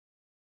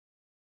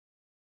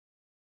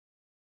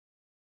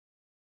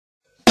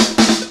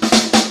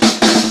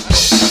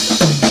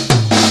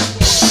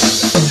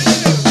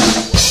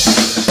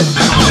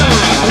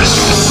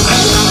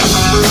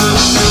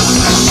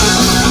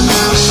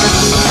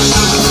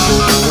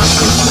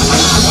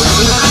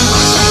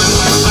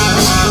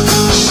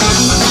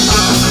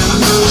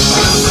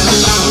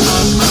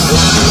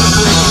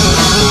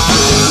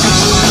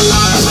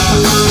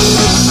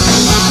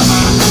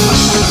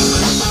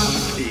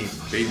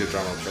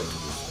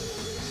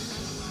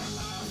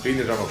being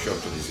the drummer of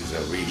SHOCTOPUS is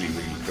a really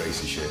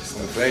crazy shit.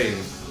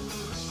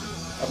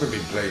 I've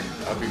been playing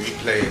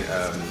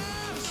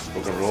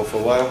rock and roll for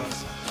a while.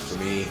 For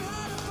me,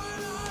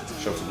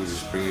 SHOCTOPUS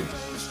is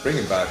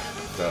bringing back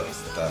that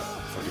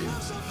fucking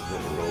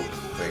rock and roll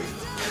thing.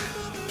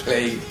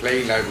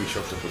 Playing live with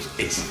SHOCTOPUS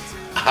is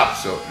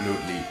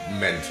absolutely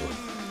mental.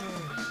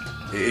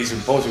 It is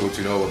impossible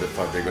to know what the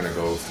fuck they're gonna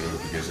go through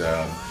because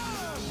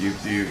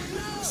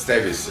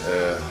Stevis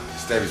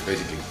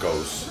basically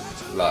goes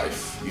live.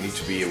 You need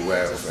to be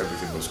aware of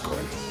everything that's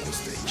going on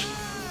stage.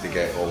 They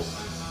get all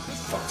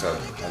fucked up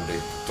and they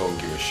don't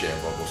give a shit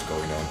about what's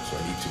going on. So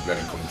I need to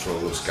bloody control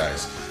those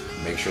guys,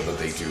 make sure that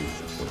they do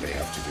what they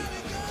have to do.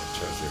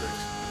 Child's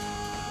lyrics.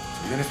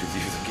 To be honest with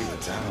you, I don't give a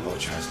damn about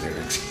Child's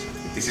lyrics.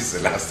 This is the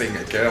last thing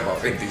I care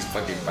about in this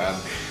fucking band.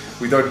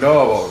 We don't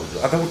know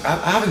about.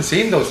 I haven't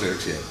seen those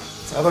lyrics yet.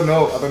 So I don't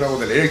know what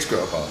the lyrics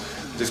go about.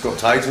 Just got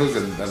titles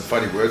and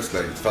funny words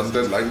like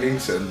thunder,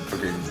 lightnings, and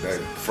fucking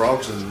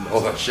frogs and all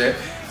that shit.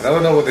 And I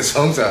don't know what the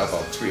songs are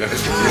about, to be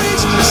honest with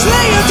you.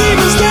 Slay your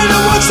demons dead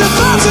and watch the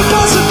thoughts and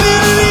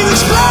possibilities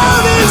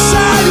explode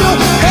inside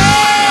your head.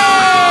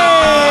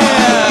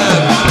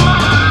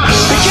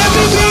 It can't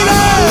be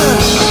beaten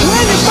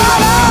when you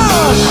fight out,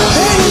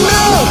 and you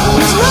know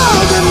there's no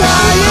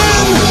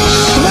denying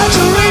that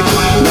you reap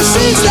the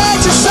seeds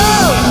that you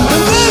sow,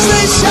 and as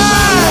they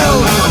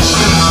child,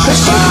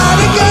 there's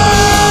far to go.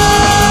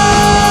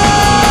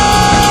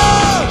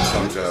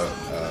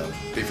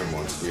 Different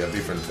ones. We have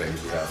different things.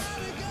 We have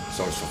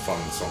songs for fun,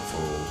 songs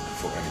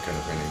for any kind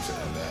of innings,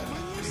 and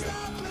you know,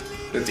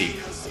 they're deep.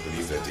 I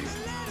believe they're deep.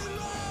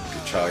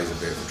 Chai is a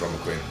bit of a drama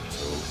queen,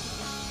 so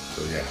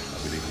yeah, I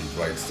believe he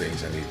writes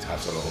things and it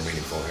has a lot of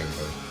meaning for him,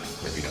 but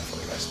maybe not for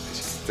the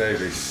rest.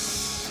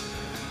 Davis,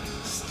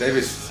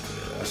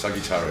 as a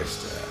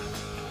guitarist,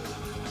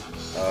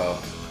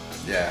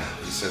 yeah,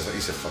 he's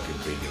a fucking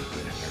brilliant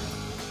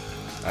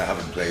player. I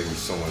haven't played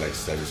with someone like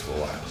Davis for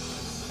a while.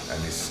 And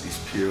it's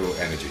pure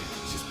energy.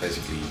 It's just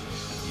basically,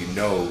 you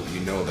know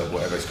that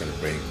whatever it's going to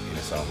bring in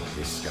a song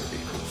is going to be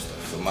cool stuff.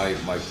 So my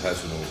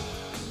personal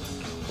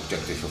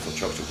objective for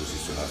SHOCTOPUS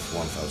is to have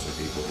 1,000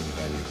 people in the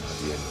venue at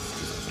the end of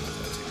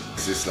 2030.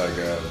 It's just like,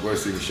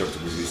 worst thing with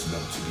SHOCTOPUS is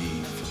not to be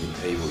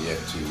able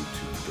yet to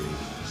bring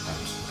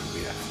amps that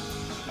we have.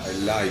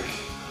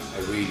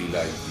 I really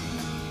like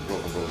the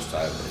rock and roll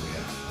style that we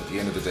have. At the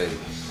end of the day,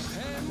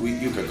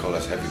 you can call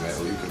us heavy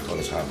metal, you can call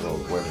us hard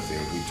rock, whatever thing,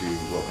 we do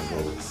rock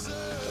and roll.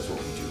 That's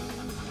what we do.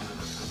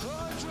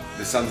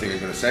 There's something I'm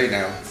going to say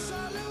now,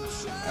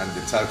 and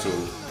the title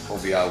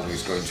of the album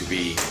is going to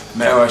be...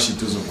 Mel actually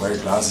doesn't wear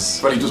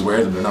glasses. Well, he does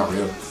wear them, they're not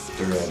real.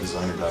 They're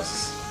designer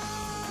glasses.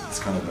 It's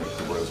kind of like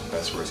the world's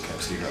best, worst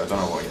kept secret. I don't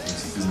know what he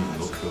thinks, he doesn't even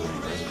look cool when he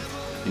wears them.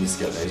 He needs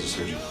to get laser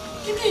surgery.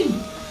 What do you mean?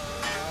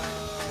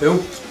 Who?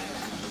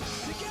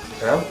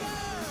 Mel?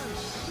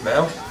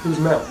 Mel? Who's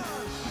Mel?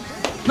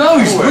 No,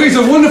 he's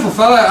a wonderful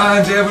fella,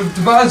 and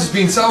the band's just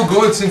been so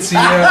good since he...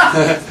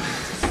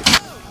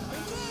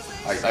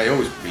 I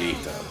always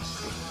believed that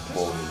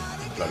born in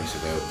bloody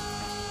Seville.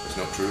 It's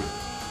not true.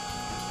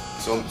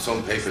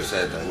 Some paper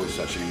said I was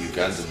actually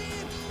Ugandan,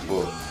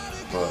 but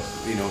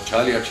you know,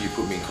 Charlie actually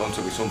put me in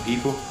contact with some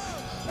people,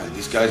 and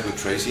these guys were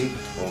tracing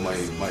all my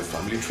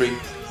family tree,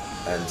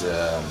 and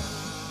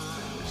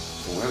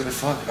where the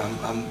fuck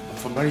I'm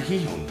from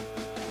Marihihon,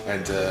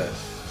 and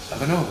I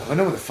don't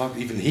know what the fuck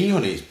even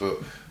Hihon is, but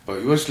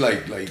it was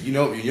like you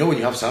know when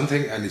you have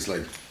something and it's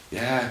like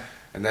yeah,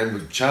 and then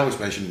when Chow was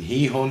mentioning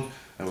Hihon,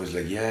 I was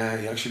like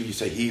yeah, actually you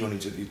say Hihon,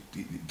 it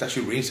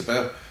actually rings a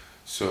bell.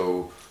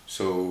 So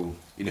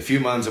in a few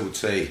months I would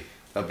say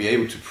I'll be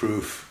able to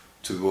prove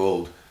to the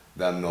world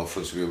that I'm not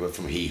from Seville but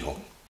from Hihon.